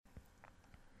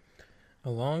A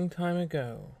long time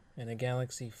ago, in a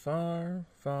galaxy far,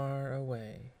 far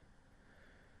away,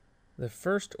 the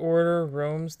First Order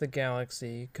roams the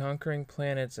galaxy, conquering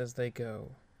planets as they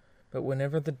go. But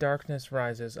whenever the darkness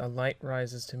rises, a light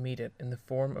rises to meet it in the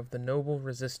form of the Noble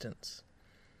Resistance.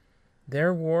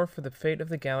 Their war for the fate of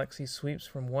the galaxy sweeps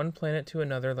from one planet to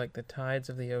another like the tides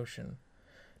of the ocean.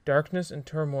 Darkness and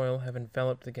turmoil have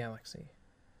enveloped the galaxy.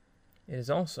 It is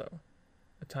also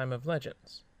a time of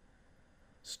legends.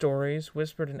 Stories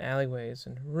whispered in alleyways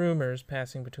and rumors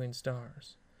passing between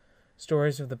stars.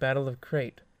 Stories of the Battle of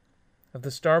Crate, of the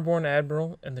Starborn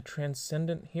Admiral and the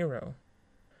Transcendent Hero.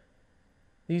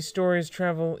 These stories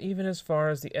travel even as far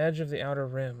as the edge of the Outer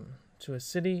Rim, to a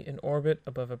city in orbit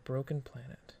above a broken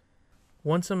planet.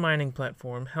 Once a mining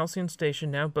platform, Halcyon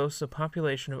Station now boasts a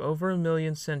population of over 1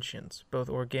 million sentients, both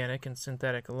organic and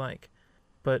synthetic alike.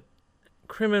 But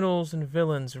criminals and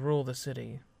villains rule the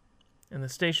city, and the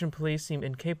station police seem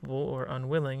incapable or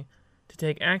unwilling to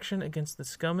take action against the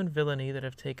scum and villainy that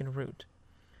have taken root.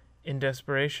 In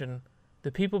desperation, the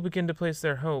people begin to place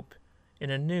their hope in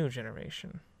a new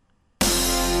generation.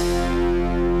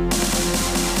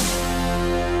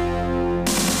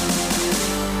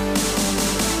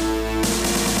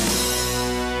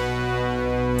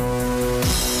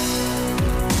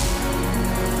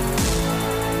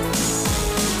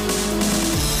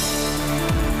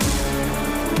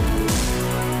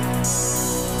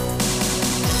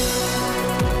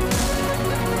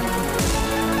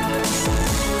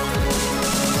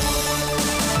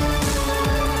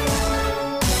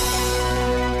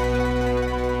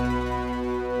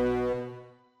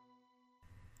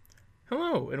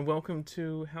 Hello, and welcome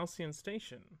to Halcyon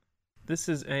Station. This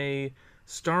is a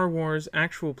Star Wars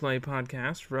actual play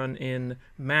podcast run in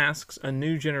Masks, A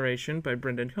New Generation by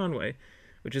Brendan Conway,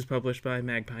 which is published by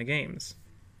Magpie Games.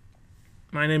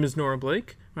 My name is Nora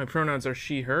Blake. My pronouns are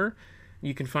she, her.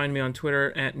 You can find me on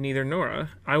Twitter at NeitherNora.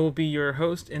 I will be your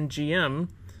host and GM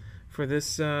for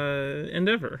this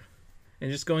endeavor.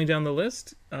 And just going down the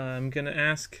list, I'm going to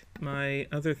ask my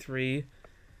other three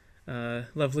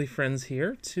lovely friends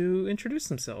here to introduce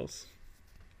themselves.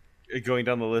 Going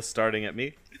down the list, starting at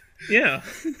me? Yeah.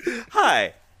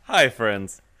 Hi,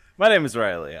 friends. My name is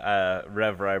Riley.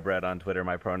 Rev Rybread on Twitter.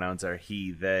 My pronouns are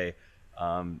he, they.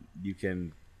 You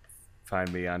can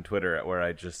find me on Twitter at where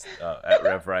I just, at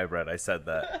Rev Rybread. I said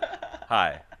that.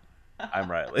 Hi,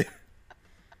 I'm Riley.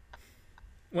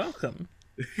 Welcome.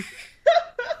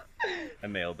 I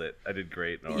nailed it. I did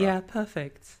great, Nora. Yeah,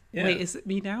 perfect. Yeah. Wait, is it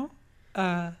me now?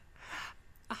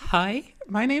 Hi,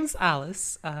 my name's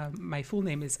Alice. My full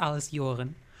name is Alice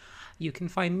Joren. You can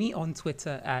find me on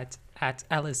Twitter at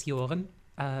Alice Joren.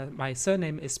 My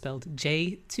surname is spelled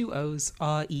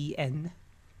J2OsRen.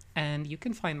 And you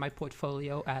can find my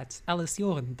portfolio at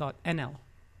alicejoren.nl.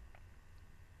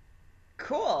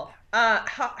 Cool.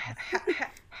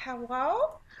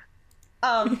 Hello?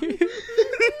 I'm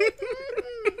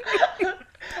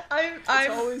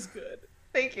always good.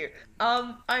 Thank you.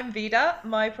 I'm Vida.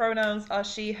 My pronouns are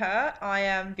she, her.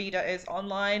 Vida is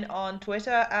online on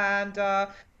Twitter, and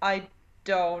I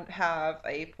don't have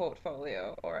a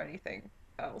portfolio or anything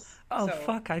else. Oh, so...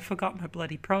 fuck, I forgot my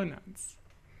bloody pronouns.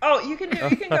 Oh, you can go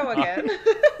again.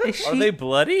 Are they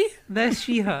bloody? They're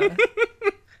she, her.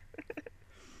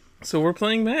 So we're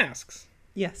playing Masks.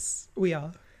 Yes, we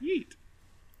are. Yeet.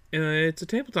 It's a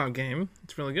tabletop game.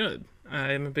 It's really good.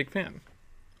 I'm a big fan.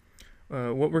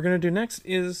 What we're going to do next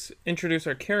is introduce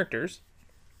our characters.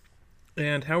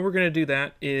 And how we're going to do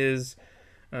that is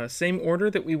same order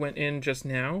that we went in just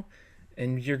now.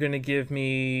 And you're going to give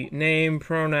me name,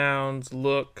 pronouns,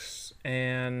 looks,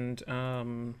 and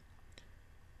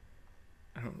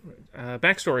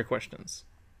backstory questions.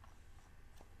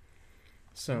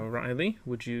 So, Riley,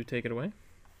 would you take it away?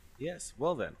 Yes,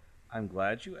 well then. I'm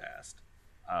glad you asked.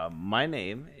 My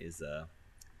name is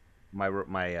my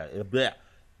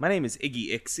name is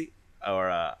Iggy Ixie,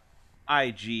 or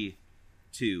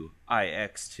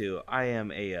IG2IX2. I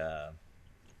am a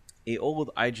old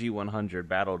IG-100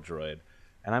 battle droid,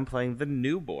 and I'm playing the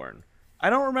newborn. I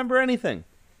don't remember anything.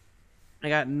 I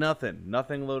got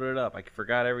nothing loaded up. I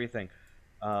forgot everything.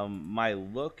 My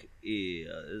look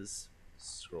is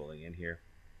scrolling in here.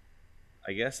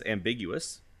 I guess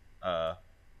ambiguous,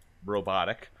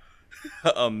 robotic,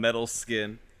 a metal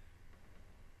skin.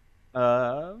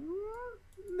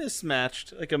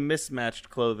 Mismatched, like a mismatched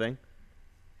clothing,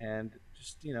 and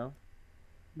just no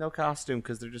costume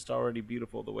because they're just already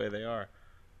beautiful the way they are.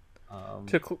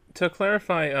 To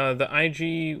clarify, the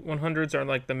IG 100s are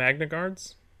like the Magna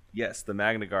Guards. Yes, the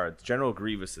Magna Guards, General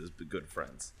Grievous's good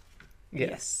friends.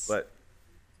 Yes. But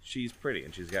she's pretty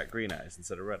and she's got green eyes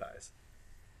instead of red eyes.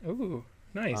 Ooh,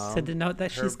 Nice. To denote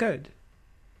that she's good.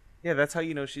 Yeah, that's how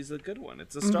you know she's a good one.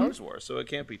 It's a Star Wars, so it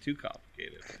can't be too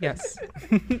complicated. Yes.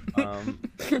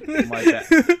 My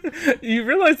bad. You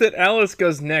realize that Alice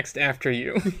goes next after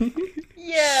you.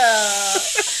 Yeah.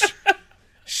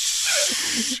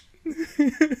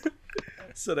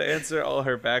 So to answer all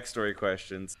her backstory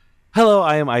questions. Hello,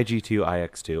 I am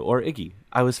IG2IX2, or Iggy.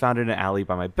 I was found in an alley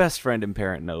by my best friend and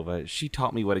parent Nova. She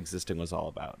taught me what existing was all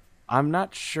about. I'm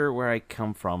not sure where I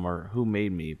come from or who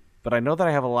made me, but I know that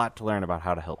I have a lot to learn about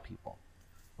how to help people.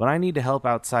 When I need to help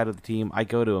outside of the team, I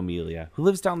go to Amelia, who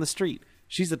lives down the street.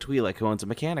 She's a Twi'lek who owns a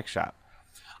mechanic shop.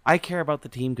 I care about the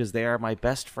team because they are my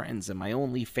best friends and my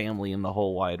only family in the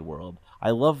whole wide world.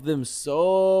 I love them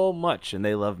so much, and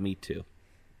they love me too.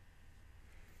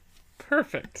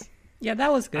 Perfect. Yeah,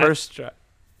 that was good. First try.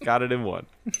 Got it in one.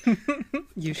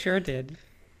 You sure did.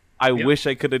 I wish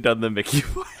I could have done the Mickey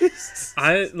voice.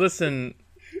 Listen.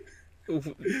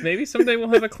 Maybe someday we'll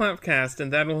have a Clapcast,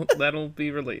 and that'll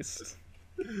be released.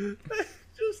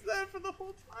 Just that for the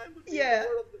whole time. Yeah.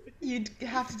 You'd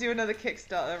have to do another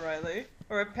Kickstarter, Riley,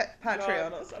 or a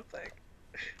Patreon or something.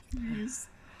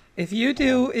 If you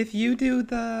do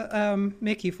the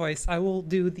Mickey voice, I will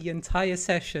do the entire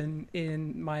session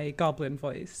in my goblin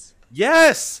voice.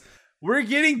 Yes, we're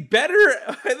getting better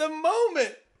by the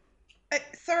moment.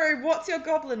 Sorry, what's your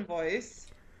goblin voice?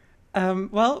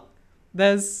 Well,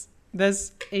 there's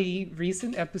a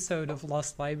recent episode of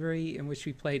Lost Library in which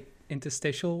we played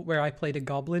Interstitial, where I played a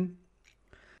goblin.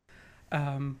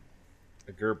 A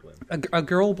gerblin. A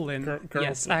girlblin. Girlblin.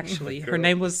 Yes, actually, her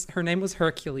name was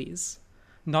Hercules,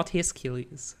 not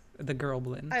Hiscules. The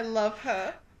girlblin. I love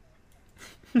her.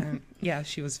 Yeah,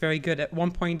 she was very good. At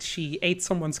one point, she ate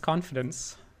someone's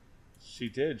confidence. She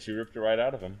did. She ripped it right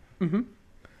out of him.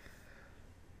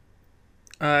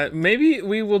 Maybe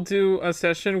we will do a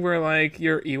session where like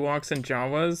you're Ewoks and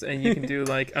Jawas, and you can do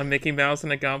like a Mickey Mouse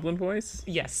and a goblin voice.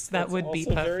 Yes, that would be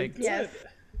perfect. Yes.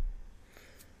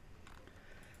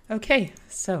 Okay,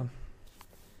 so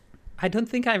I don't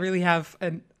think I really have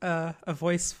a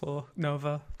voice for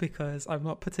Nova because I'm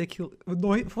not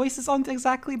voices aren't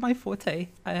exactly my forte,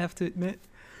 I have to admit.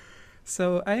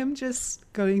 So I am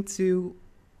just going to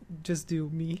just do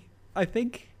me, I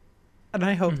think, and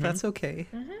I hope that's okay.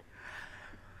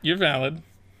 You're valid.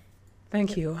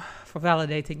 Thank you for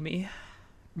validating me.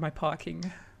 My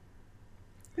parking.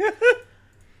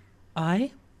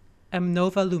 I am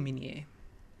Nova Luminier.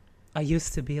 I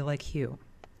used to be like you,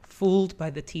 fooled by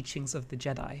the teachings of the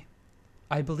Jedi.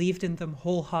 I believed in them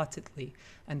wholeheartedly,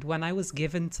 and when I was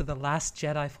given to the last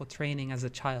Jedi for training as a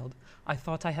child, I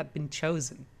thought I had been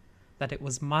chosen, that it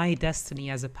was my destiny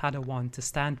as a Padawan to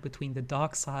stand between the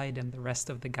dark side and the rest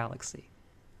of the galaxy.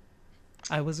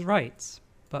 I was right,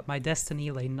 but my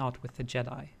destiny lay not with the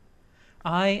Jedi.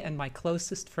 I and my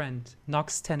closest friend,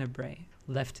 Nox Tenebrae,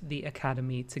 left the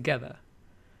Academy together,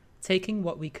 taking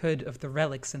what we could of the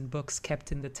relics and books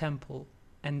kept in the temple,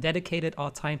 and dedicated our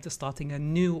time to starting a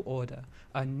new order,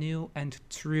 a new and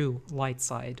true light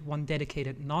side, one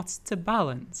dedicated not to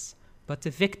balance, but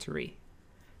to victory,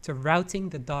 to routing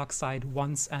the dark side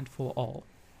once and for all.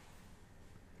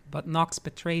 But Nox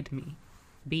betrayed me,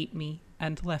 beat me,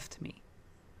 and left me.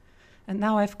 And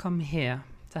now I've come here,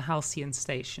 to Halcyon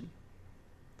Station.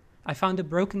 I found a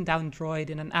broken down droid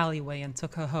in an alleyway and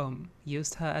took her home,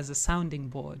 used her as a sounding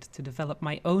board to develop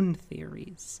my own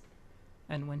theories.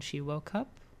 And when she woke up,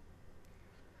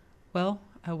 well,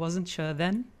 I wasn't sure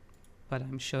then, but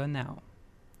I'm sure now.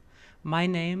 My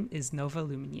name is Nova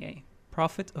Luminier,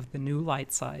 prophet of the new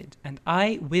light side, and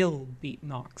I will beat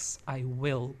Nox. I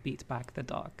will beat back the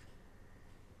dark.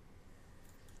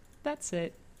 That's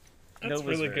it. That's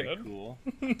Nova's really very good. cool.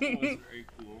 Nova's very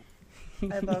cool.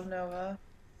 I love Nova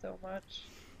so much.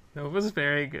 Nova's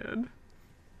very good.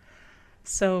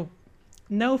 So,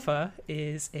 Nova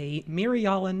is a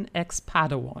Mirialan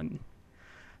ex-Padawan,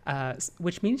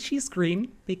 which means she's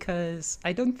green because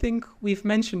I don't think we've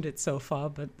mentioned it so far,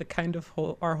 but the kind of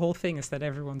our whole thing is that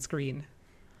everyone's green.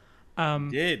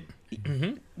 Did.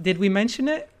 Did we mention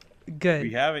it? Good.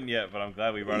 We haven't yet, but I'm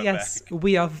glad we brought Yes, it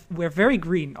back. we're very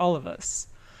green, all of us.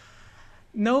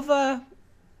 Nova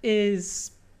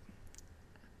is...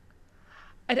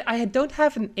 I don't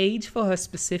have an age for her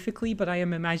specifically, but I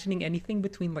am imagining anything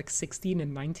between like 16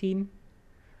 and 19.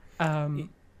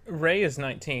 Ray is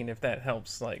 19, if that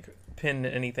helps, like, pin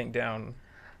anything down.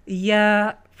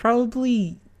 Yeah,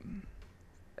 probably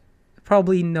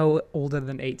no older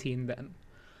than 18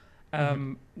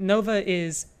 then. Nova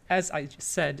is, as I just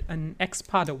said, an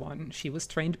ex-Padawan. She was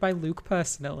trained by Luke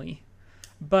personally,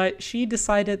 but she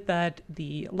decided that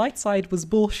the light side was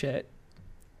bullshit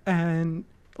and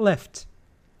left.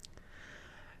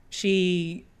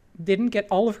 She didn't get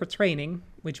all of her training,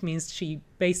 which means she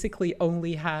basically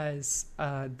only has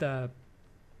the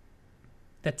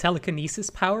telekinesis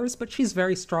powers, but she's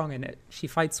very strong in it. She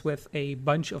fights with a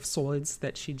bunch of swords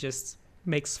that she just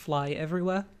makes fly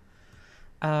everywhere.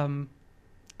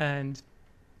 And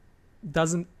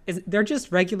they're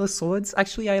just regular swords.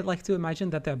 Actually, I like to imagine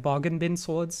that they're bargain bin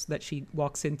swords, that she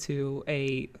walks into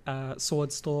a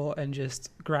sword store and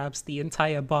just grabs the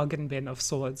entire bargain bin of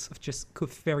swords, of just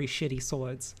very shitty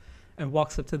swords, and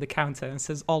walks up to the counter and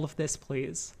says, "All of this,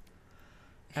 please."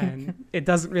 And it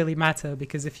doesn't really matter,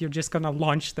 because if you're just going to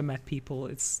launch them at people,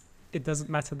 it doesn't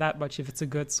matter that much if it's a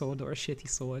good sword or a shitty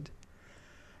sword.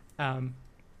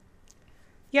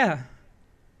 Yeah.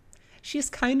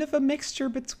 She's kind of a mixture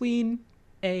between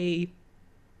a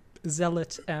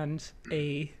zealot and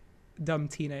a dumb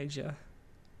teenager,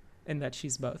 in that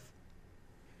she's both.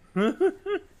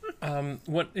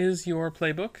 What is your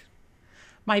playbook?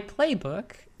 My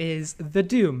playbook is The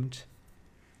Doomed.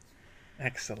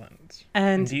 Excellent.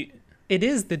 And it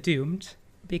is The Doomed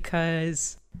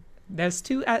because there's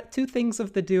two things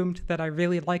of The Doomed that I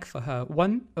really like for her.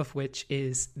 One of which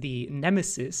is the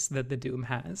nemesis that the Doom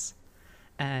has.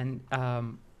 And,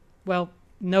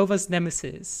 Nova's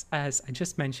nemesis, as I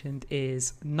just mentioned,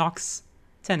 is Nox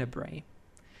Tenebrae,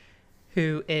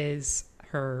 who is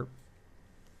her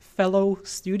fellow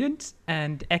student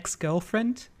and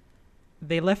ex-girlfriend.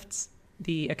 They left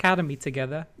the academy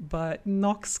together, but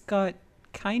Nox got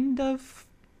kind of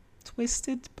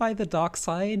twisted by the dark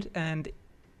side and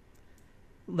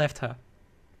left her.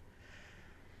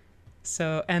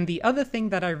 So, and the other thing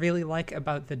that I really like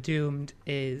about the Doomed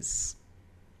is,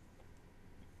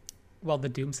 well, the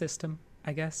Doom system,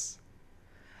 I guess.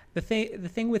 The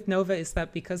thing with Nova is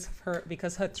that because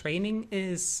her training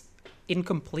is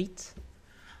incomplete,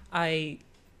 I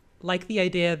like the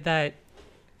idea that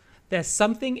there's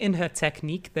something in her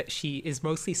technique that she is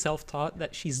mostly self-taught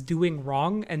that she's doing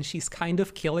wrong, and she's kind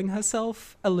of killing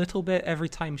herself a little bit every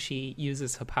time she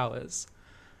uses her powers.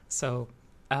 So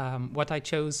what I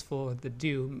chose for the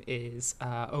Doom is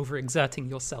overexerting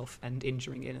yourself and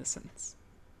injuring innocents.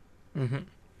 Mm-hmm.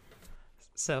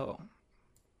 So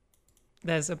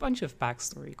there's a bunch of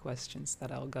backstory questions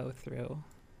that I'll go through.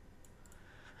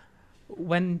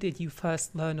 When did you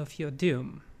first learn of your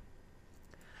Doom?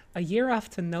 A year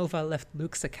after Nova left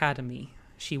Luke's academy,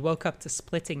 she woke up to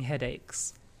splitting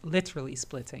headaches. Literally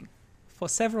splitting. For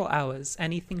several hours,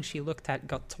 anything she looked at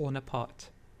got torn apart.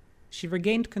 She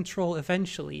regained control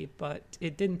eventually, but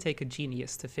it didn't take a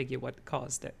genius to figure what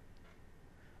caused it.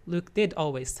 Luke did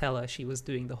always tell her she was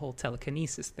doing the whole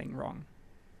telekinesis thing wrong.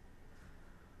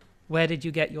 Where did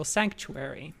you get your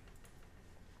sanctuary?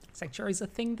 Sanctuary is a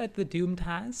thing that the Doomed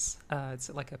has. It's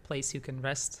like a place you can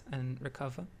rest and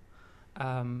recover.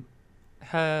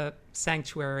 Her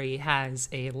sanctuary has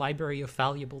a library of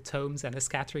valuable tomes and a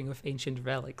scattering of ancient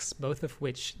relics, both of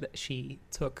which she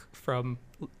took from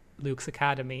Luke's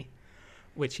academy,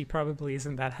 which he probably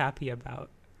isn't that happy about.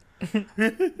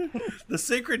 The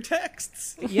sacred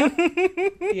texts. Yep.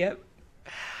 Yep.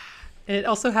 It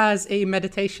also has a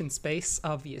meditation space,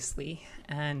 obviously,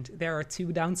 and there are two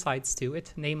downsides to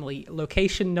it, namely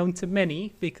location known to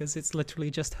many, because it's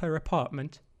literally just her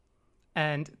apartment,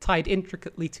 and tied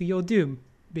intricately to your Doom,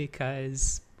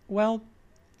 because, well,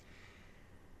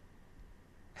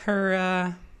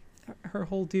 her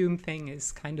whole Doom thing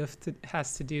is kind of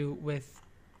has to do with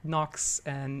Nox,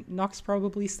 and Nox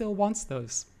probably still wants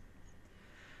those.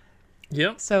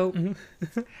 Yep. So,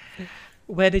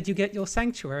 where did you get your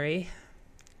sanctuary?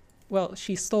 Well,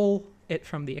 she stole it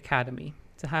from the academy.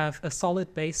 To have a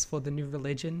solid base for the new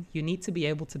religion, you need to be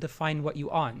able to define what you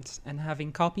aren't, and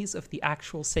having copies of the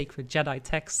actual sacred Jedi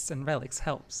texts and relics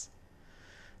helps.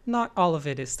 Not all of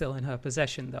it is still in her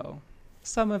possession, though.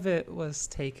 Some of it was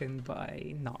taken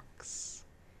by Nox.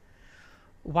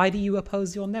 Why do you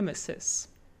oppose your nemesis?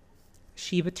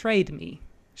 She betrayed me.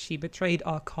 She betrayed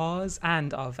our cause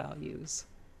and our values.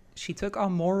 She took our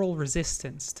moral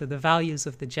resistance to the values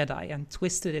of the Jedi and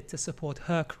twisted it to support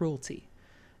her cruelty,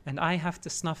 and I have to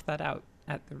snuff that out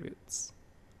at the roots.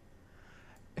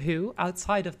 Who,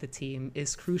 outside of the team,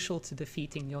 is crucial to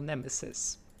defeating your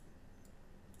nemesis?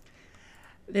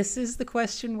 This is the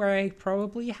question where I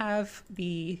probably have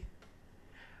the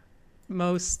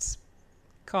most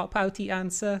cop-outy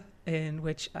answer, in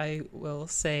which I will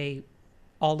say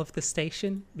all of the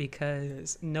station,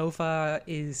 because Nova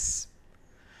in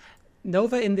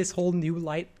this whole new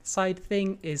light side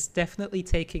thing is definitely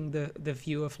taking the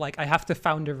view of like, I have to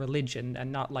found a religion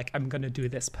and not like I'm gonna do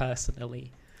this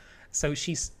personally. So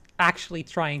she's actually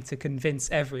trying to convince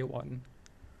everyone.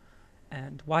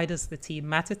 And why does the team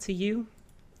matter to you?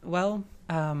 Well,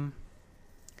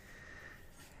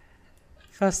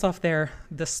 first off, they're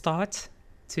the start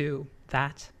to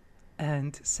that.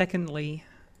 And secondly,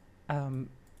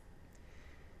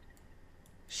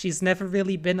 she's never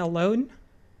really been alone.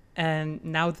 And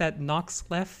now that Nox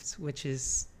left, which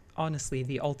is honestly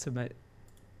the ultimate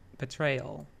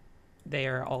betrayal, they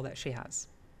are all that she has.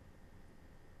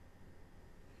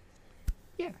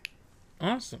 Yeah.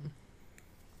 Awesome.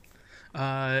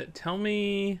 Tell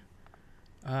me,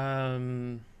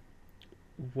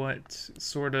 what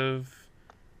sort of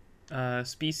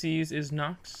species is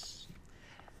Nox?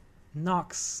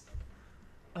 Nox.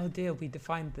 Oh dear, we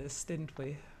defined this, didn't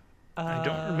we? I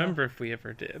don't remember if we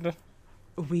ever did.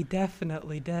 We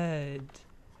definitely did.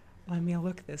 Let me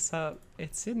look this up.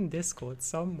 It's in Discord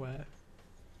somewhere.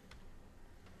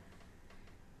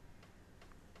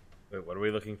 Wait, what are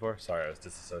we looking for? Sorry, I was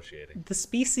disassociating. The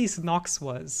species Nox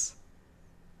was.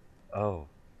 Oh,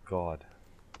 God.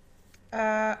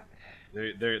 Uh,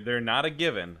 They're not a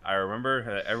given. I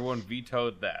remember everyone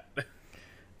vetoed that.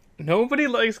 Nobody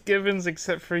likes givens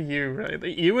except for you, right?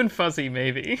 You and Fuzzy,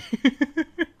 maybe.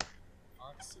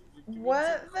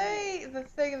 weren't they the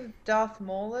thing of Darth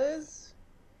Maulers?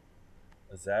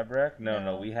 A Zabrak? No,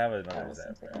 No, we have That another was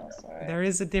something Zabrak. else, alright. There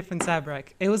is a different Zabrak.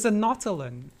 It was a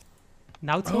Nautilin.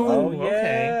 Nautilin? Oh, Oh,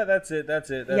 yeah, okay. that's it.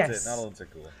 Yes. Nautilins are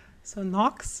cool. So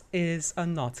Nox is a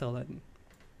Nautilin.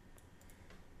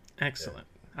 Excellent.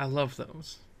 I love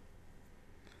those.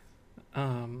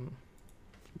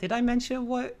 Did I mention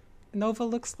what Nova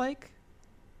looks like?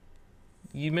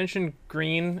 You mentioned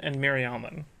Green and Mary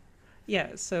Ellen.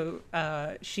 Yeah, so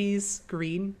she's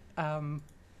green.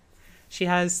 She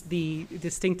has the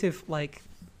distinctive, like,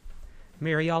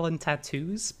 Mary-Ellen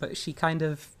tattoos, but she kind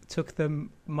of took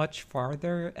them much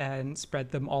farther and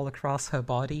spread them all across her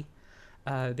body.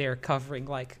 They're covering,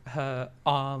 like, her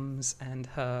arms and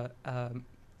her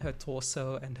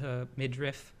torso and her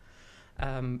midriff.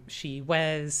 She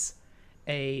wears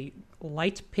a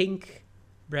light pink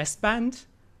breastband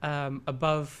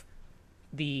above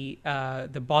the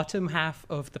bottom half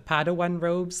of the Padawan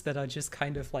robes that are just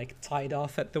kind of like tied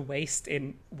off at the waist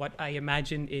in what I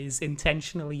imagine is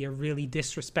intentionally a really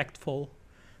disrespectful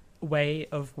way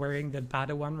of wearing the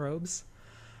Padawan robes.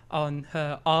 On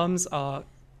her arms are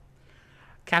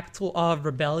capital R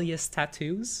rebellious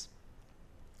tattoos.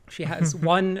 She has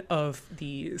one of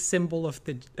the symbol of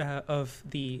the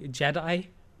Jedi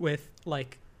with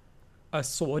like a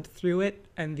sword through it,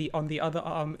 and on the other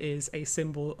arm is a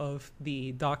symbol of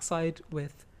the dark side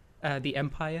with the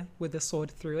Empire with a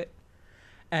sword through it.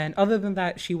 And other than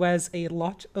that, she wears a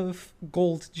lot of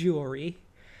gold jewelry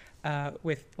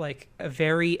with like a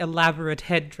very elaborate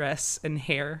headdress and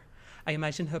hair. I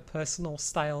imagine her personal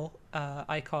style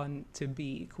icon to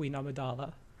be Queen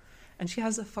Amidala. And she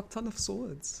has a fuck ton of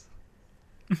swords.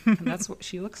 And that's what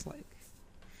she looks like.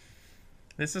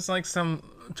 This is like some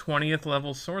 20th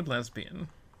level sword lesbian.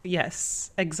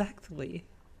 Yes, exactly.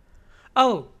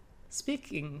 Oh,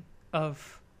 speaking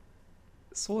of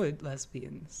sword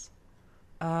lesbians,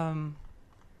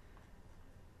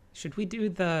 should we do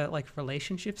the like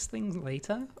relationships thing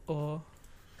later, or?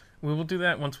 We will do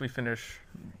that once we finish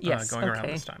going around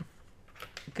this time.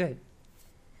 Good.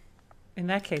 In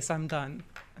that case, I'm done.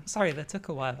 I'm sorry that took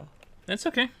a while. That's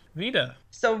okay. Vita.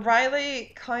 So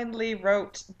Riley kindly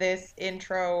wrote this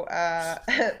intro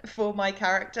for my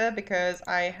character because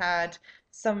I had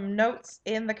some notes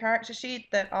in the character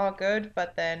sheet that are good,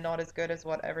 but they're not as good as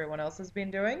what everyone else has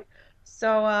been doing.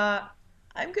 So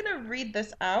I'm gonna read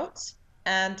this out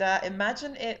and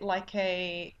imagine it like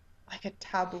a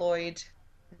tabloid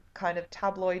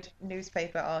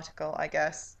newspaper article, I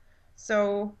guess.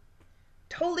 So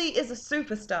Tolly is a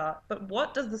superstar, but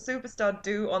what does the superstar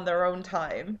do on their own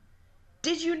time?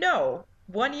 Did you know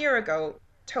 1 year ago,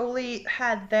 Tolly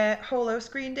had their holo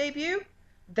screen debut?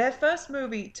 Their first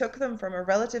movie took them from a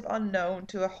relative unknown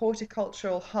to a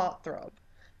horticultural heartthrob.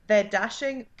 They're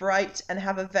dashing, bright, and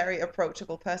have a very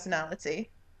approachable personality.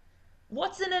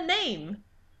 What's in a name?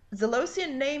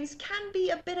 Zelosian names can be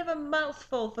a bit of a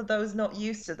mouthful for those not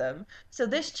used to them, so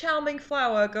this charming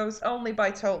flower goes only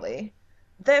by Tolly.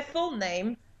 Their full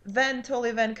name, Ven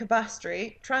Tolliven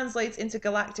Cabastri, translates into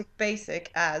Galactic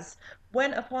Basic as,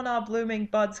 when upon our blooming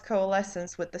buds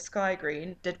coalescence with the sky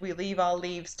green, did we leave our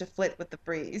leaves to flit with the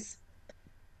breeze.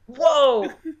 Whoa!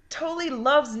 Tolly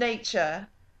loves nature.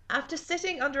 After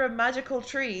sitting under a magical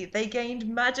tree, they gained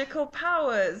magical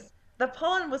powers. The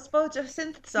pollen was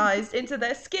photosynthesized into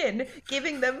their skin,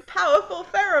 giving them powerful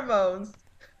pheromones.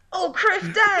 Oh,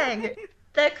 Criff dang!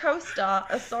 Their co-star,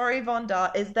 Asori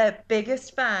Vondar, is their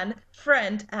biggest fan,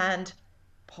 friend, and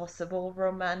possible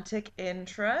romantic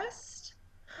interest?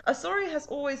 Asori has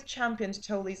always championed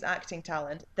Toli's acting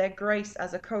talent, their grace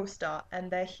as a co-star,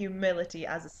 and their humility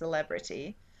as a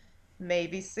celebrity.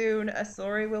 Maybe soon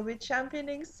Asori will be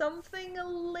championing something a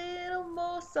little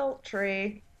more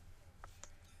sultry.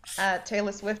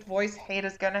 Taylor Swift voice,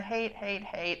 haters gonna hate, hate,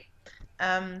 hate.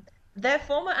 Um, their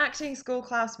former acting school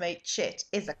classmate, Chit,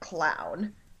 is a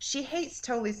clown. She hates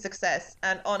Toli's success,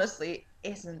 and honestly,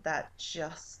 isn't that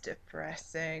just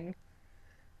depressing?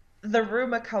 The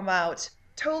rumor come out.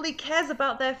 Toli cares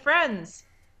about their friends.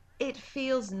 It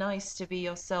feels nice to be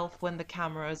yourself when the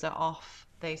cameras are off,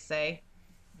 they say.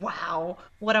 Wow,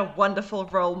 what a wonderful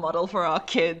role model for our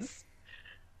kids.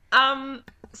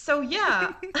 So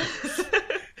yeah.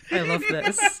 I love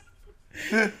this.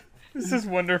 This is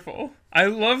wonderful. I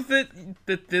love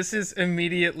that this is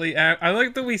immediately. I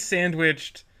like that we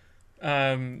sandwiched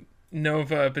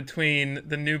Nova between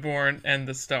the newborn and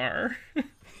the star.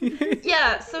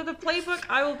 Yeah, so the playbook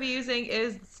I will be using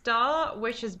is Star,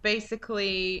 which is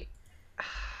basically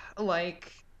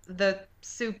like the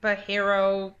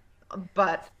superhero,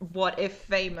 but what if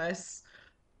famous.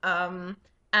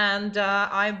 And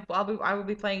I will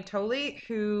be playing Toli,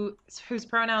 whose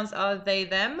pronouns are they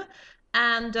them.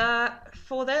 And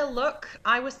for their look,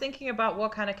 I was thinking about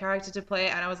what kind of character to play,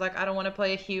 and I was like, I don't want to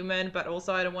play a human, but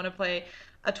also I don't want to play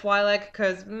a Twi'lek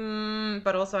because,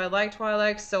 but also I like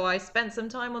Twi'lek. So I spent some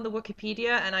time on the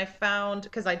Wikipedia, and I found,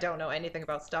 because I don't know anything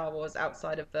about Star Wars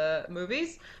outside of the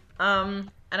movies,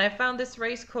 and I found this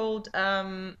race called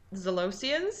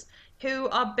Zelosians, who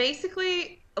are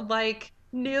basically like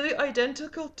nearly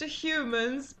identical to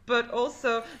humans, but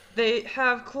also they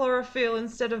have chlorophyll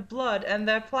instead of blood, and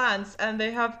they're plants, and they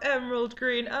have emerald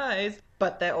green eyes,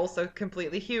 but they're also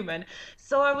completely human.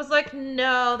 So I was like,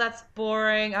 no, that's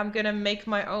boring. I'm gonna make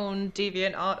my own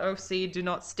DeviantArt OC Do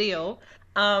Not Steal.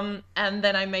 And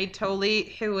then I made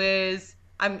Toli, who is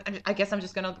I guess I'm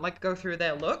just gonna like go through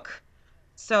their look.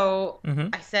 So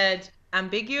I said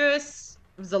ambiguous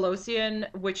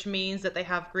Zelosian, which means that they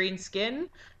have green skin.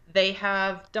 They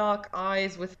have dark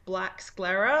eyes with black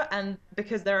sclera, and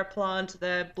because they're a plant,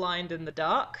 they're blind in the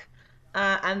dark.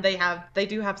 And they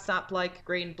do have sap-like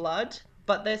green blood,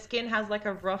 but their skin has like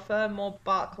a rougher, more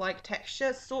bark-like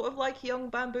texture, sort of like young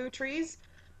bamboo trees.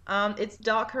 It's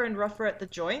darker and rougher at the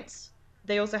joints.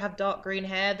 They also have dark green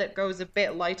hair that goes a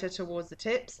bit lighter towards the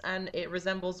tips, and it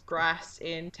resembles grass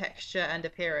in texture and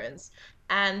appearance.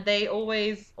 And they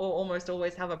always, or almost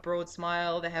always, have a broad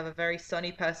smile. They have a very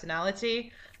sunny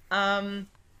personality. And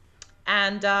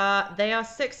they are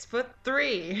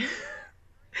 6'3".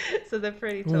 So they're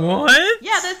pretty tall. What?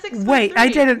 Yeah, they're 6'3". Wait, I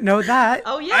didn't know that.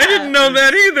 Oh yeah. I didn't know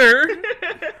that either.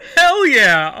 Hell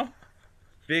yeah.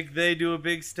 Big they do a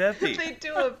big steppy. They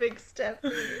do a big step.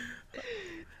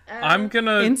 I'm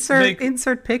gonna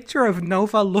Insert picture of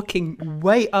Nova looking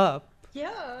way up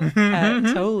Yeah.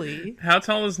 at Toli. How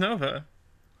tall is Nova?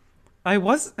 I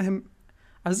was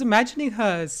imagining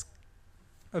her as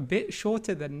a bit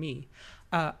shorter than me.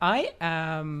 I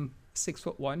am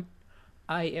 6'1".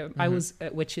 I was,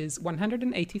 which is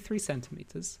 183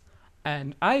 centimeters,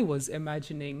 and I was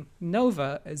imagining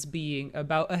Nova as being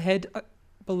about a head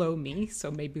below me, so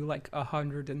maybe like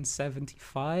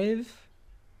 175.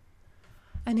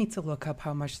 I need to look up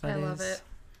how much that is. I love it.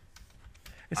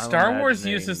 Star Wars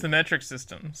uses the metric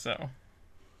system, so.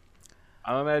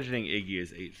 I'm imagining Iggy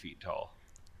is 8 feet tall.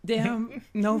 Damn,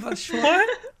 Nova's short. What?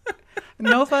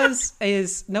 Nova is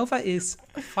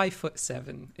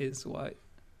 5'7" is what.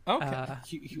 Okay. Well,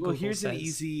 Google here's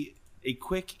says. a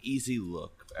quick, easy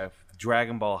look.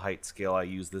 Dragon Ball height scale. I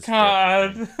use this.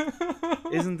 God.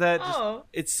 Isn't that just? Oh.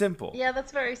 It's simple. Yeah,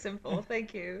 that's very simple.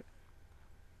 Thank you.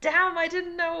 Damn, I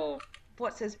didn't know.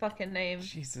 What's his fucking name?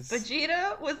 Jesus.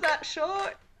 Vegeta? Was that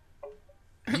short?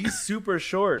 He's super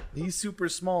short. He's super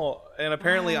small, and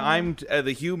apparently, Wow. I'm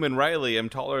the human Riley. I'm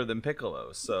taller than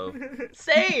Piccolo. So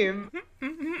Same.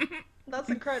 That's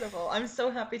incredible. I'm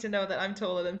so happy to know that I'm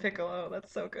taller than Piccolo.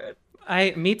 That's so good.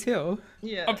 Me too.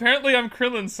 Yeah. Apparently I'm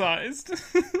Krillin sized.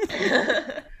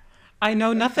 I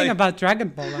know nothing about Dragon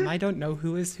Ball, and I don't know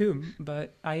who is whom,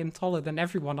 but I am taller than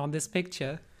everyone on this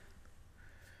picture.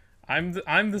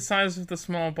 I'm the size of the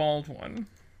small bald one.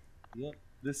 yep.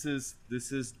 This is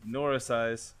Nora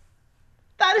size.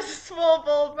 That is a small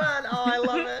bald man. Oh, I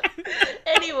love it.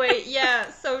 Anyway, yeah.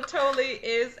 So Toli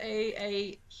is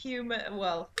a human,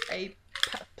 well, a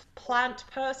plant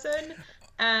person,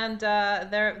 and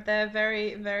they're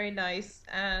very very nice,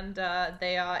 and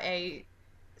they are a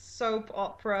soap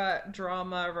opera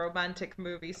drama romantic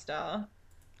movie star.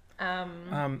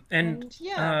 And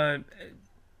yeah.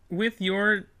 with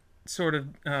your sort of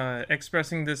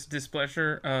expressing this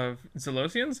displeasure of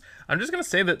Zelosians, I'm just gonna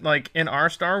say that like in our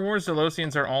Star Wars,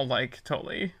 Zelosians are all like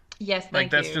Tully. Yes, Like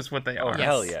thank that's you. just what they Oh, are.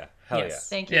 hell yeah. Hell Yes.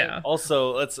 Thank you. Yeah.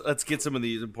 Also, let's get some of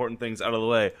these important things out of the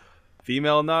way.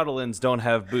 Female Nautolans don't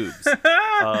have boobs.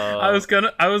 I was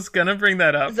gonna bring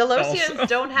that up. Zelosians also.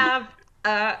 don't have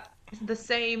the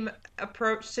same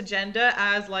approach to gender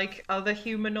as like other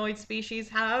humanoid species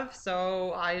have,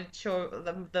 so I show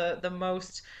them the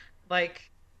most like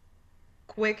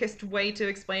quickest way to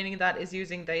explaining that is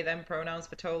using they them pronouns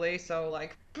for Toli. So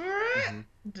like,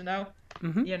 don't know,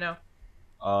 you know.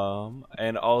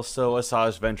 And also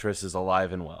Asajj Ventress is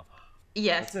alive and well.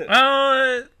 Yes.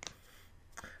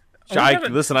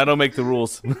 Listen, I don't make the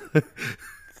rules.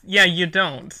 Yeah, you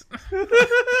don't.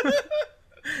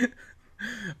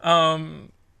 Never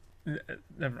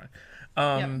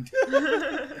mind.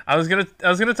 I was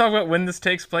gonna talk about when this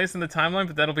takes place in the timeline,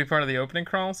 but that'll be part of the opening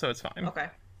crawl, so it's fine. Okay.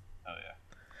 Oh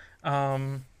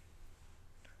yeah.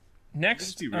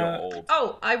 Next, Be real old.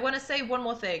 Oh, I want to say one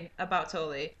more thing about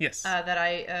Toli. Yes.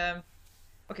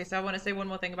 Okay, so I want to say one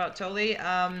more thing about Toli.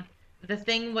 The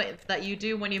thing that you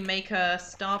do when you make a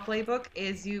star playbook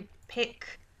is you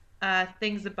pick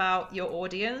things about your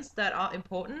audience that are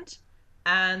important.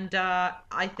 And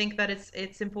I think that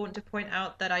it's important to point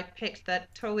out that I picked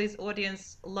that Toli's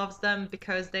audience loves them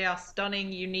because they are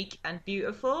stunning, unique, and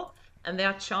beautiful, and they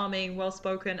are charming,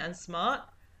 well-spoken, and smart.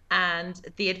 And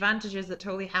the advantages that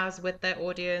Toli has with their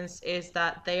audience is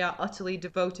that they are utterly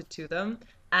devoted to them,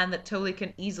 and that Toli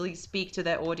can easily speak to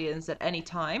their audience at any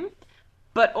time.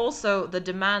 But also, the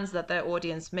demands that their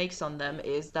audience makes on them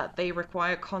is that they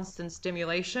require constant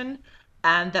stimulation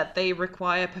and that they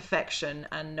require perfection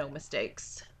and no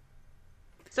mistakes.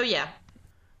 So, yeah.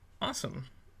 Awesome.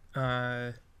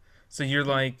 So you're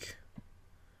like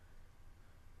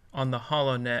on the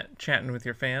HoloNet chatting with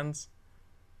your fans?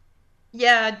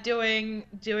 Yeah, doing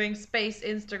space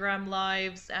Instagram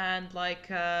lives and like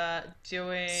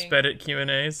doing Spedit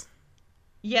Q&As?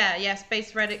 Yeah,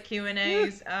 space Reddit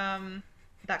Q&As,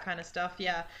 that kind of stuff.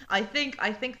 Yeah, I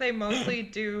think they mostly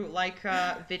do like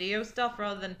video stuff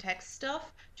rather than text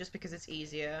stuff, just because it's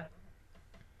easier.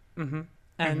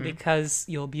 And because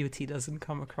your beauty doesn't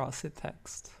come across in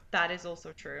text. That is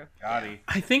also true. Gotti.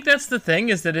 I think that's the thing,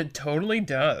 is that it totally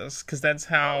does, because that's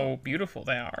how beautiful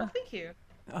they Oh, are. thank you.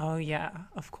 Oh yeah,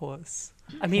 of course.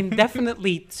 I mean,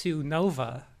 definitely to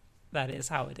Nova, that is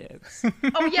how it is.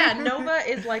 Oh yeah, Nova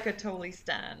is like a Toli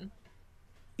stan.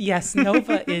 Yes,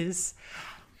 Nova is...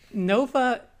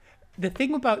 Nova... The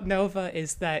thing about Nova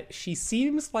is that she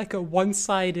seems like a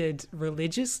one-sided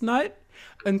religious nut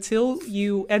until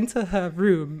you enter her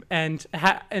room and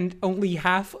only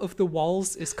half of the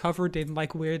walls is covered in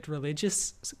like weird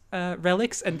religious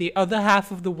relics, and the other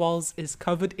half of the walls is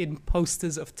covered in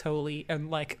posters of Toli and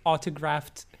like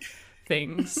autographed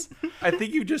things. I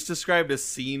think you just described a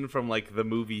scene from like the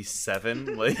movie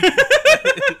Seven. Like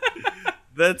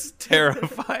that's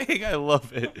terrifying. I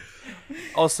love it.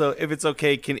 Also, if it's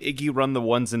okay, can Iggy run the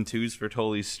 1s and 2s for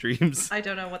Toli's streams? I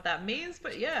don't know what that means,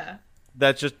 but yeah.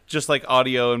 That's just like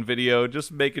audio and video,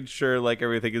 just making sure like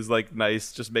everything is like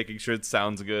nice, just making sure it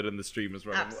sounds good and the stream is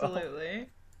running well. Absolutely.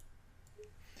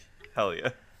 Hell yeah.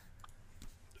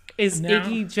 Is No.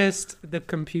 Iggy just the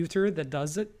computer that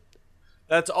does it?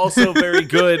 That's also very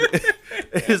good.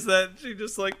 Is that she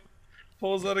just like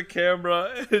pulls out a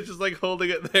camera and it's just like holding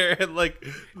it there and like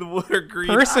her green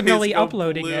Personally eyes go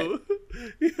uploading blue.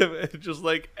 Yeah, and just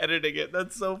like editing it.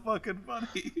 That's so fucking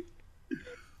funny.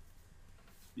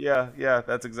 Yeah,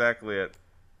 that's exactly it.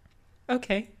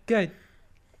 Okay, good.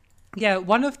 Yeah,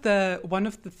 one of the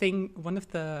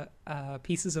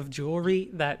pieces of jewelry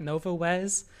that Nova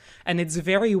wears, and it's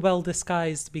very well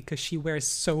disguised because she wears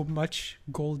so much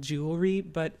gold jewelry,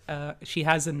 but she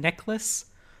has a necklace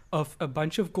of a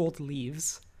bunch of gold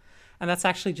leaves, and that's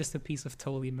actually just a piece of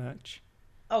Toli merch.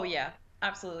 Oh yeah,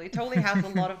 absolutely. Toli has a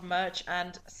lot of merch,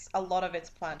 and a lot of it's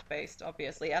plant-based,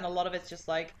 obviously, and a lot of it's just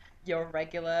like your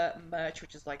regular merch,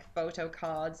 which is like photo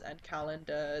cards and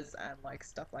calendars and like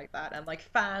stuff like that, and like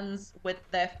fans with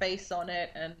their face on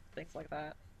it and things like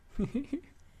that.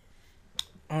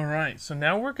 All right, so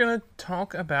now we're going to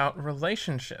talk about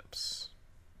relationships.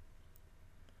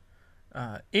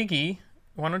 Iggy,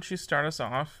 why don't you start us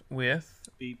off with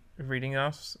telling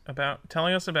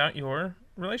us about your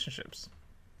relationships?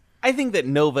 I think that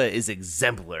Nova is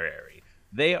exemplary.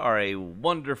 They are a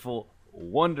wonderful,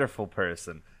 wonderful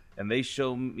person, and they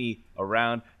show me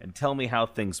around and tell me how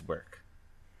things work.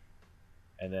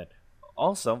 And then,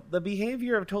 also, the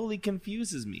behavior of Toli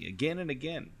confuses me again and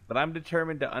again, but I'm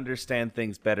determined to understand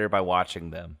things better by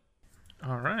watching them.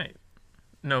 All right.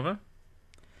 Nova?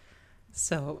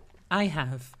 So, I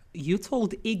have. You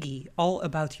told Iggy all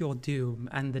about your doom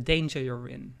and the danger you're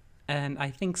in. And I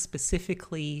think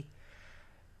specifically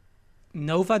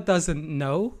Nova doesn't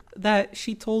know that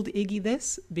she told Iggy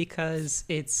this because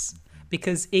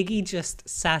Iggy just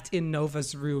sat in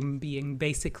Nova's room being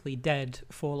basically dead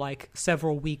for like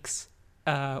several weeks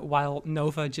while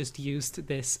Nova just used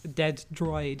this dead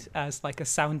droid as like a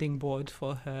sounding board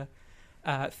for her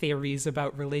theories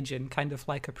about religion, kind of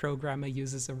like a programmer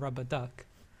uses a rubber duck.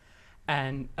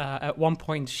 And at one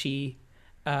point she,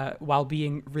 while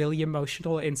being really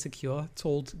emotional and insecure,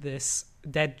 told this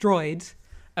dead droid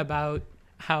about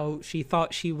how she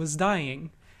thought she was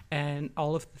dying and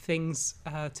all of the things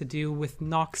to do with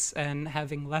Nox and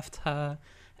having left her,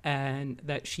 and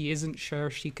that she isn't sure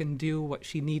she can do what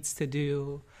she needs to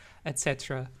do,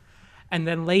 etc. And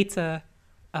then later,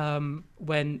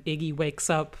 when Iggy wakes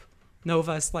up,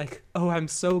 Nova's like, oh, I'm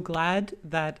so glad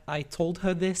that I told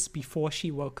her this before she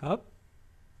woke up.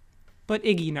 But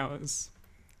Iggy knows.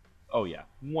 Oh yeah,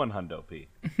 100p.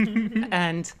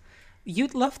 And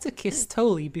you'd love to kiss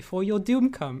Toli before your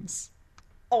doom comes.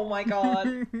 Oh my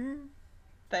god.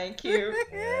 Thank you.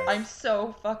 I'm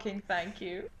so fucking thank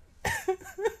you.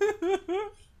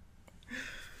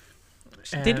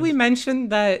 Did we mention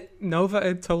that Nova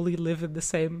and Toli live in the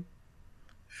same,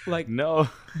 like, No,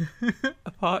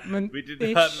 apartment? we did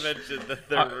not mention that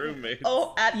they're roommates.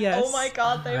 Yes. Oh my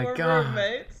god, they My were God.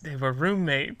 roommates. They were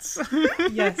roommates.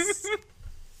 Yes.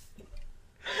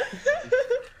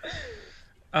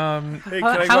 Hey, can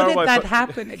I How borrow did my that phone?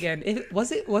 happen again?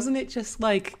 Wasn't it just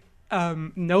like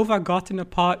Nova got an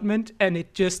apartment and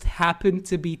it just happened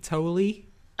to be Toli?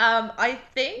 I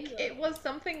think it was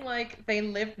something like they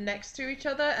lived next to each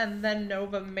other, and then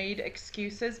Nova made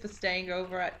excuses for staying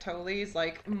over at Toli's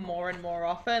like more and more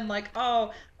often. Like, I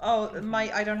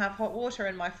don't have hot water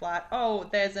in my flat. Oh,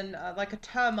 there's like a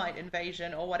termite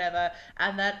invasion or whatever,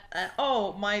 and then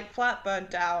my flat burned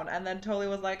down, and then Toli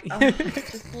was like, oh,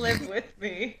 just live with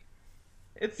me.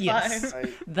 It's Yes.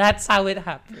 fine. That's how it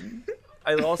happened.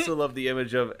 I also love the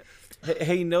image of,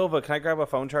 hey Nova, can I grab a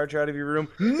phone charger out of your room?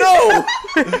 No!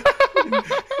 You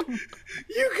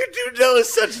could do no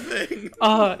such thing.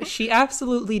 She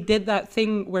absolutely did that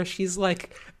thing where she's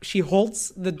like, she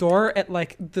holds the door at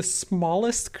like the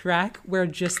smallest crack where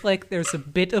just like there's a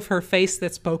bit of her face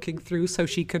that's poking through so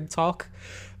she can talk,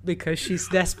 because she's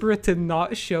desperate to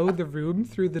not show the room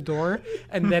through the door,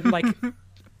 and then like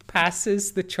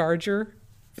passes the charger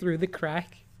through the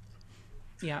crack.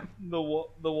 Yeah. The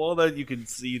wall that you can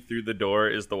see through the door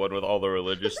is the one with all the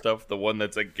religious stuff. The one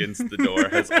that's against the door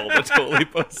has all the Toli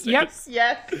posters. Yep.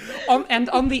 Yes. And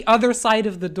on the other side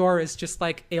of the door is just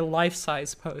like a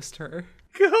life-size poster.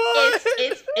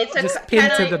 It's a Just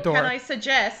pinned to the door. Can I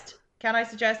suggest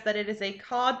that it is a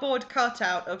cardboard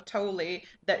cutout of Toli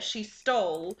that she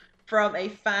stole from a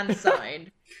fan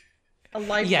sign? A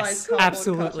life-size Yes, cardboard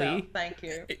absolutely. cutout. Thank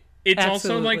you. It's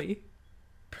also like Absolutely.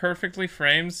 perfectly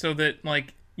framed so that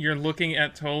like you're looking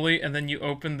at Toli and then you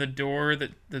open the door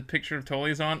that the picture of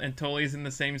Toli's on, and Toli's in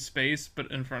the same space but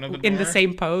in front of the door. In the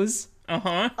same pose.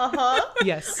 Uh-huh.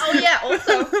 Yes. Oh yeah,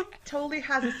 also Toli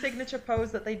has a signature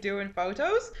pose that they do in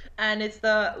photos, and it's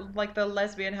the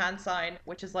lesbian hand sign,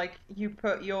 which is like you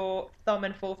put your thumb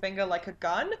and forefinger like a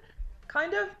gun,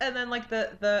 kind of, and then like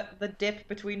the dip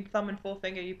between thumb and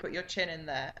forefinger, you put your chin in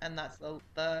there, and that's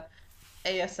the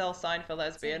ASL sign for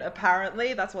lesbian.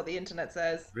 Apparently, that's what the internet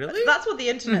says. Really? That's what the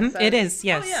internet says. It is,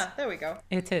 yes. Oh yeah, there we go.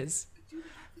 It is.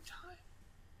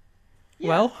 Yeah.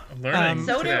 Well, Learning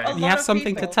So do today. a you lot have of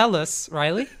something to people. tell us,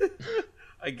 Riley?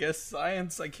 I guess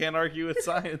science. I can't argue with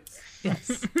science.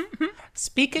 Yes.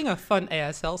 Speaking of fun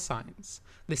ASL signs,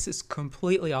 this is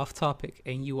completely off topic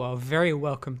and you are very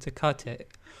welcome to cut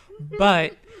it.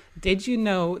 But did you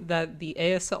know that the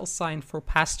ASL sign for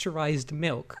pasteurized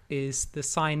milk is the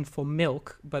sign for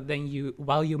milk, but then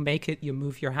while you make it, you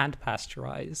move your hand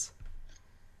pasteurize?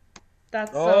 That's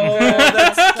Oh, so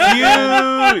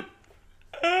that's cute.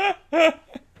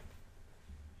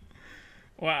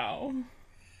 Wow.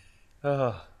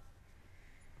 Oh,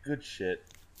 good shit.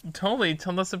 Toli,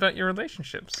 tell us about your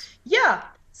relationships. Yeah.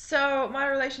 So my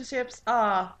relationships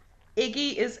are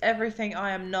Iggy is everything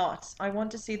I am not. I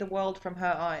want to see the world from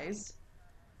her eyes.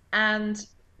 And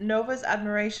Nova's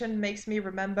admiration makes me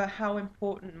remember how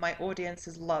important my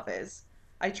audience's love is.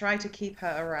 I try to keep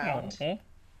her around. Aw.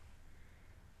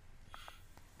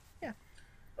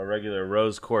 A regular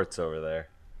rose quartz over there.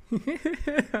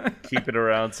 Keep it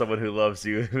around someone who loves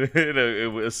you in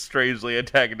a strangely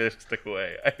antagonistic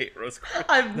way. I hate rose quartz.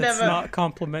 That's not a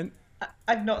compliment.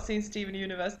 I've not seen Steven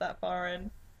Universe that far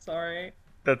in. Sorry.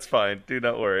 That's fine. Do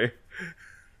not worry.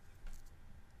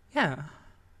 Yeah.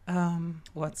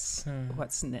 What's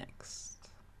next?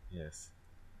 Yes.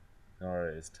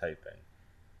 Nora is typing.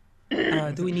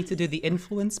 Do we need to do the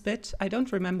influence bit? I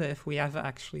don't remember if we ever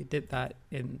actually did that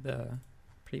in the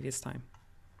previous time.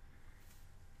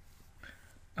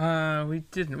 We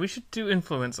didn't. We should do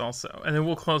influence also, and then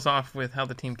we'll close off with how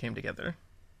the team came together.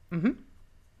 Mm-hmm.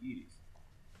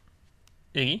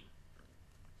 Iggy?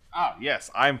 Ah,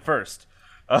 yes, I'm first.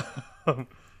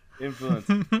 Influence.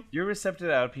 You're receptive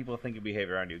to how people think and behave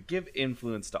around you. Give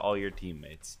influence to all your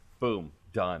teammates. Boom.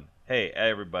 Done. Hey,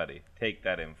 everybody, take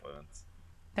that influence.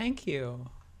 Thank you.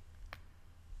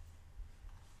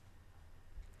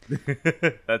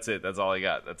 That's it. That's all I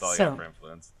got. That's all I So, got for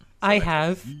influence. I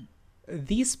have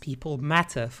these people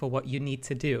matter for what you need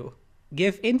to do.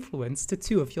 Give influence to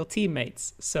 2 of your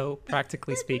teammates. So,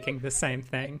 practically speaking, the same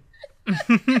thing.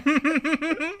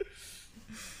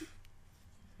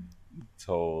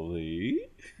 Totally.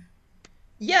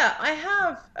 Yeah, I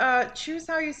have choose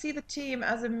how you see the team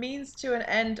as a means to an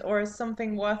end or as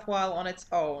something worthwhile on its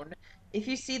own. If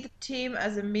you see the team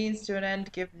as a means to an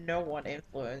end, give no one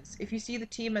influence. If you see the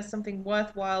team as something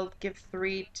worthwhile, give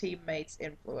 3 teammates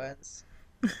influence.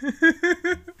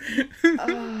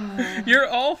 You're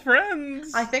all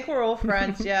friends. I think we're all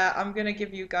friends, yeah. I'm gonna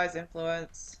give you guys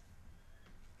influence.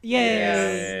 Yay!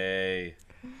 Yay.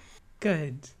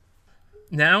 Good.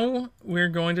 Now we're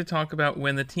going to talk about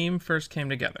when the team first came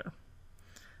together.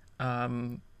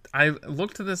 I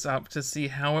looked this up to see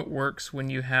how it works when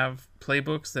you have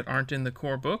playbooks that aren't in the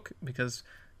core book, because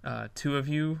 2 of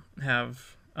you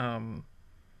have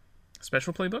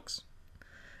special playbooks.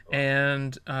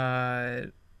 And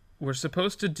we're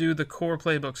supposed to do the core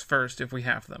playbooks first if we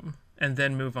have them, and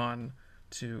then move on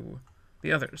to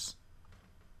the others.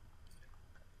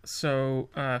 So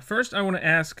first I want to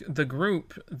ask the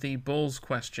group the Bulls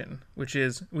question, which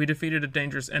is, we defeated a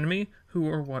dangerous enemy. Who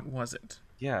or what was it?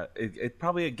 Yeah, it's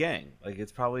probably a gang. Like,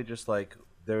 it's probably just like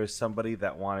there was somebody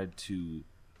that wanted to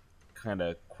kind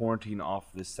of quarantine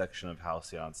off this section of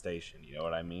Halcyon Station. You know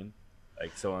what I mean?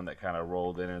 Like someone that kind of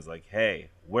rolled in and is like, hey,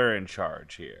 we're in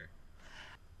charge here.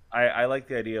 I like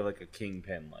the idea of like a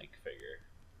kingpin-like figure.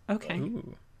 Okay.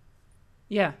 Ooh.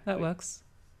 Yeah, that works.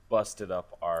 Busted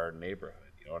up our neighborhood.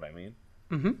 You know what I mean?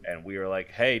 Mm-hmm. And we were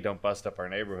like, hey, don't bust up our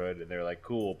neighborhood. And they're like,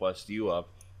 cool, we'll bust you up.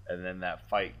 And then that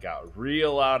fight got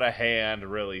real out of hand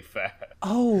really fast.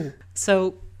 Oh,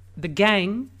 so the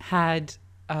gang had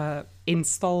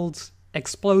installed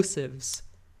explosives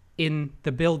in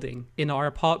the building, in our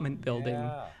apartment building,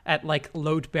 Yeah. at like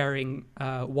load-bearing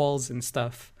walls and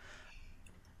stuff.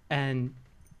 And,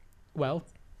 well,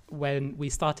 when we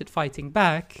started fighting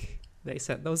back, they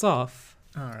set those off.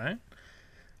 All right.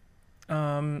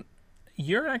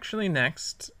 You're actually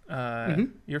next.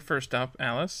 You're first up,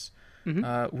 Alice.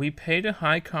 We paid a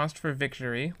high cost for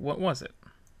victory. What was it?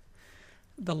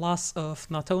 The loss of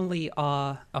not only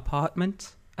our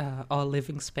apartment, our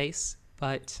living space,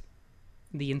 but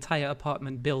the entire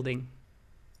apartment building.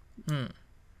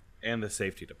 And the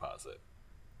safety deposit.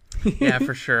 Yeah,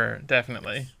 for sure.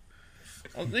 Definitely.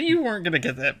 Well, you weren't going to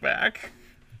get that back.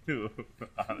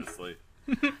 Honestly.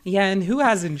 Yeah, and who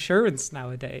has insurance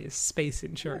nowadays? Space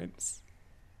insurance.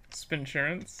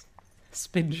 Spinsurance.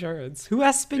 Spinsurance. Who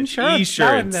has spinsurance?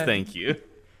 Insurance, thank you.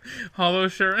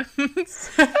 Hollowsurance.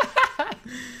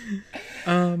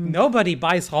 Nobody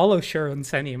buys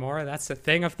Hollowsurance anymore. That's a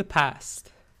thing of the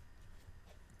past.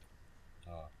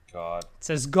 Oh, God. It's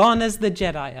as gone as the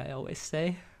Jedi, I always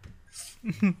say.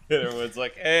 And everyone's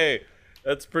like, hey,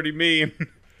 that's pretty mean.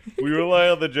 We rely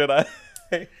on the Jedi.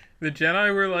 The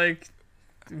Jedi were like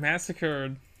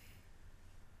massacred.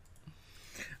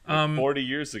 40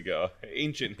 years ago.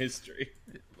 Ancient history.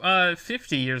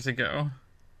 50 years ago.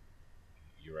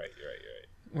 You're right.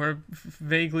 We're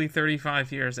vaguely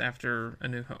 35 years after A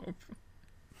New Hope.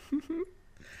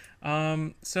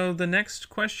 So the next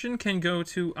question can go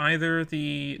to either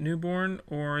the newborn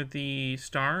or the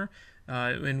star,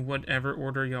 in whatever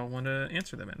order y'all want to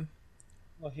answer them in.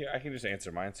 Well, here, I can just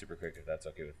answer mine super quick if that's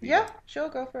okay with you. Yeah, sure,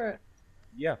 go for it.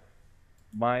 Yeah.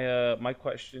 My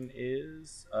question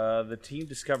is, the team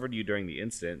discovered you during the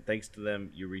incident. Thanks to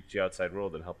them, you reached the outside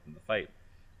world and helped in the fight.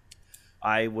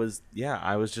 I was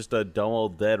just a dumb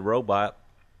old dead robot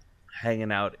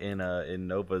hanging out in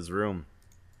Nova's room.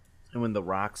 And when the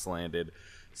rocks landed,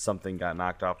 something got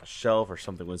knocked off a shelf or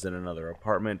something was in another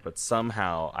apartment, but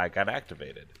somehow I got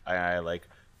activated. I like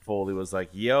fully was like,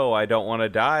 yo, I don't want to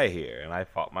die here. And I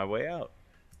fought my way out.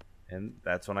 And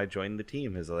that's when I joined the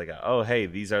team. Is like, oh, hey,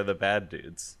 these are the bad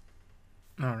dudes.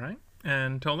 All right.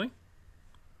 And Tolly?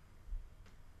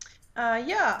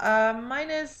 Mine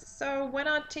is, so when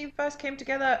our team first came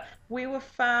together, we were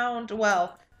found,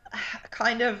 well,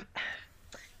 kind of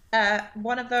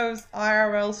one of those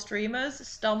IRL streamers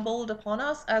stumbled upon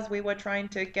us as we were trying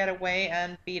to get away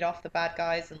and beat off the bad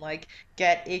guys and like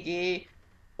get Iggy,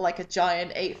 like a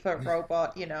giant 8-foot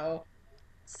robot,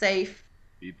 safe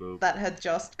Beep boop. that had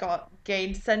just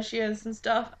gained sentience and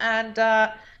stuff, and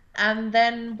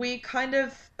then we kind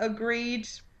of agreed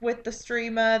with the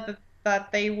streamer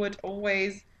that they would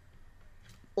always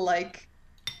like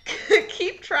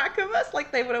keep track of us,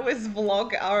 like they would always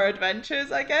vlog our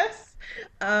adventures, I guess.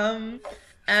 And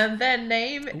their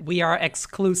name. We are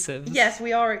exclusives. Yes,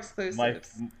 we are My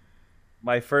exclusives.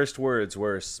 my first words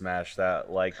were smash that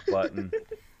like button.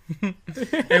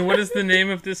 And what is the name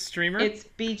of this streamer? It's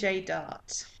BJ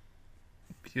Dart.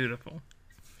 Beautiful.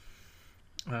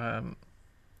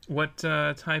 What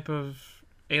type of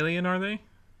alien are they?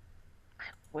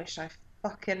 Wish I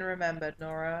fucking remembered,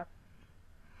 Nora.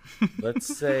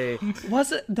 Let's say,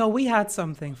 Was it? No, we had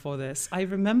something for this. I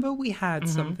remember we had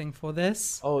Mm-hmm. something for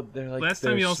this. oh, they're like Last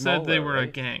they're time y'all said they smaller, were a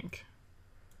right? gank.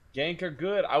 Gank are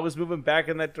good. I was moving back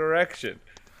in that direction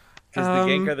because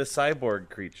the gank are the cyborg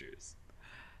creatures.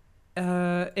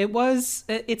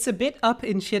 It's a bit up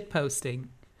in shitposting.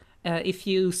 If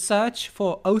you search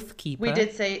for Oathkeeper, We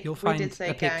did say you'll find we did say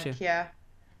a picture. gank, yeah.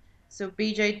 So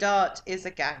BJ Dart is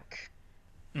a gank.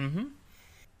 Mm-hmm.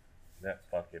 That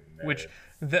fucking nerd. Which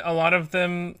a lot of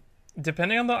them,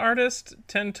 depending on the artist,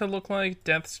 tend to look like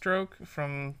Deathstroke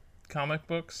from comic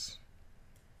books.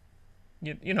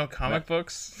 You know comic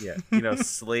books? yeah,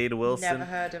 Slade Wilson. Never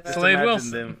heard of it. Just Slade imagine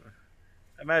Wilson.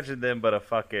 Imagine them, but a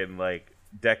fucking like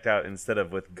decked out instead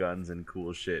of with guns and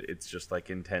cool shit. It's just like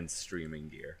intense streaming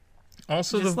gear.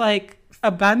 Also, Just like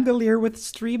a bandolier with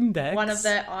stream decks. One of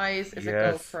their eyes is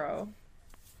Yes. a GoPro.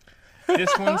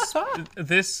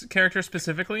 this character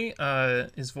specifically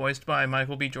is voiced by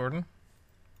Michael B. Jordan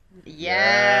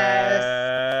Yes.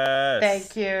 Yes.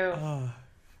 Thank you.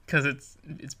 because it's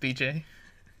BJ.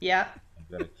 Yeah, I'm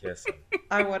gonna kiss him.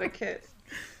 I want to kiss.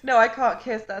 No, I can't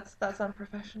kiss. That's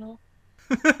unprofessional.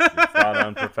 It's not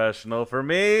unprofessional for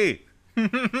me.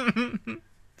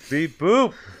 Beep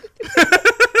boop.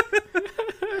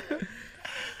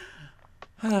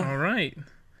 All right.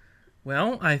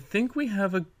 Well, I think we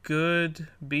have a good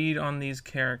bead on these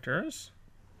characters.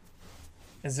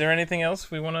 Is there anything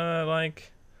else we want to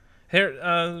like?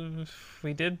 Here,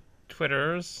 we did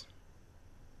Twitters.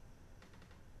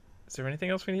 Is there anything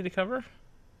else we need to cover?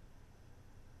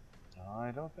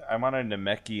 I don't. I'm on a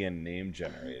Namekian name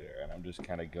generator, and I'm just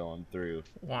kind of going through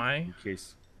Why? in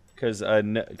case, because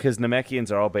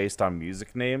Namekians are all based on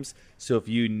music names. So if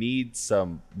you need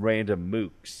some random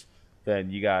mooks, then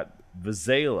you got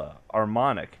Vizela,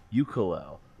 harmonic,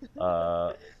 ukulele,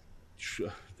 not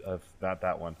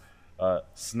that one,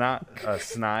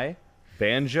 snai,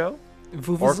 banjo,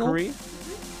 Vuvuzel? orchery,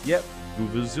 yep,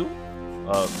 vuvuzu,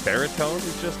 baritone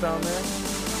is just down there,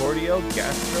 cordio,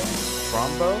 gastro,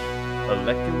 trombo,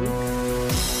 electric.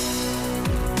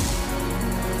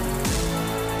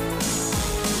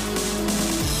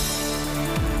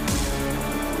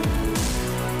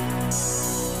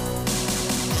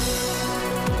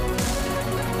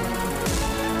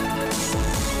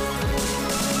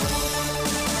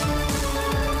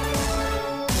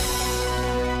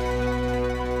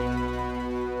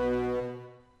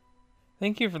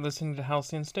 Thank you for listening to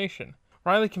Halcyon Station.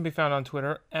 Riley can be found on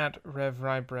Twitter at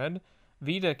RevRyeBread.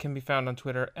 Vita can be found on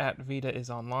Twitter at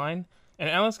VitaIsOnline. And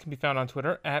Alice can be found on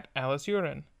Twitter at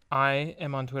AliceUrin. I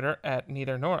am on Twitter at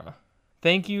NeitherNora.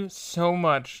 Thank you so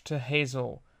much to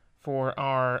Hazel for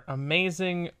our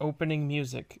amazing opening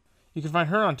music. You can find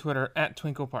her on Twitter at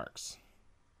TwinkleParks.